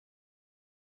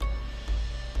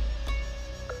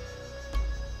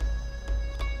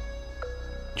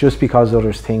just because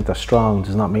others think they're strong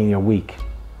does not mean you're weak.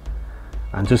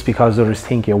 And just because others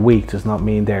think you're weak does not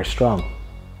mean they're strong.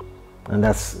 And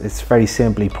it's very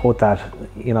simply put that,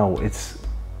 you know, it's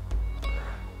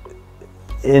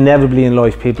inevitably in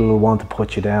life people will want to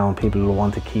put you down, people will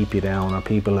want to keep you down, or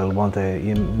people will want to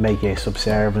make you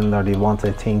subservient, or they want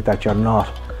to think that you're not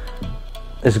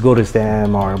as good as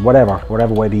them, or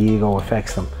whatever way the ego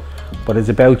affects them. But it's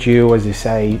about you, as you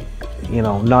say, you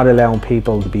know, not allowing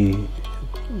people to be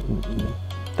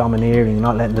domineering,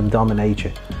 not letting them dominate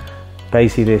you.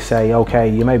 Basically they say, okay,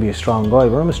 you may be a strong guy,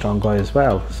 but I'm a strong guy as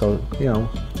well. So, you know,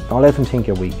 don't let them think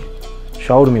you're weak.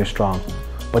 Show them you're strong.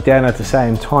 But then at the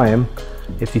same time,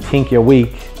 if you think you're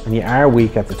weak, and you are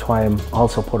weak at the time,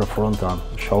 also put a front on.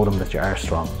 Show them that you are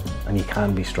strong, and you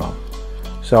can be strong.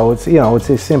 So it's, you know, it's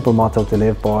a simple motto to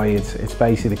live by. It's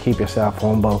basically to keep yourself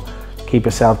humble, keep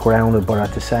yourself grounded, but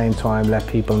at the same time let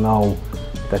people know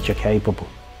that you're capable,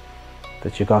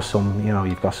 that you got some, you know,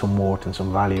 you've got some worth and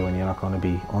some value, and you're not going to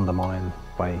be undermined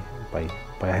by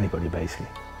anybody, basically.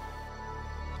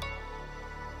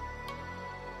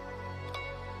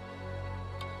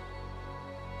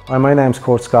 Hi, my name's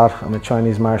Kurt Scott. I'm a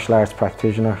Chinese martial arts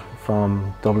practitioner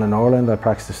from Dublin, Ireland. I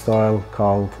practice a style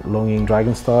called Ying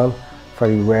Dragonstyle,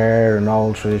 very rare and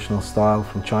old traditional style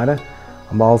from China.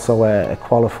 I'm also a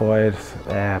qualified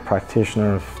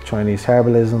practitioner of Chinese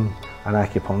herbalism and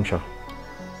acupuncture,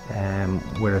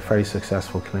 with a very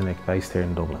successful clinic based here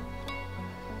in Dublin.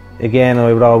 Again,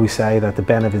 I would always say that the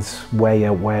benefits way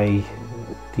outweigh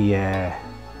the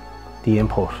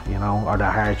input, you know, or the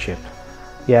hardship.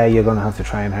 Yeah, you're going to have to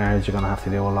train hard, you're going to have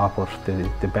to do a lot, but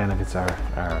the benefits are,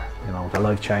 you know, they're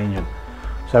life-changing.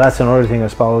 So that's another thing I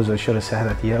suppose I should have said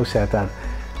at the outset, that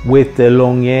with the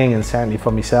Lung Ying, and certainly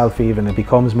for myself even, it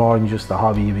becomes more than just a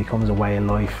hobby, it becomes a way of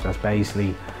life that's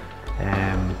basically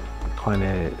kind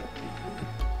of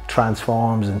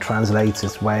transforms and translates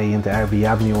its way into every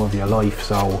avenue of your life.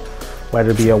 So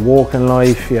whether it be your working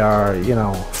life, your, you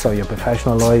know, so your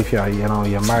professional life, your, you know,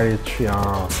 your marriage,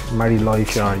 your married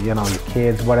life, your, you know, your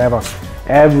kids, whatever,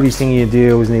 everything you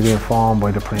do is nearly informed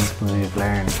by the principles you've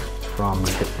learned from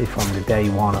the day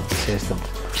one of the system.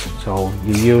 So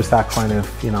you use that kind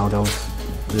of, you know, those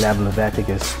level of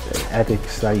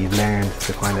ethics that you've learned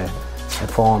to kind of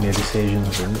inform your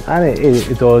decisions, and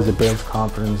it does, it builds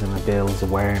confidence and it builds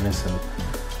awareness,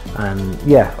 and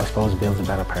yeah, I suppose it builds a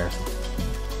better person.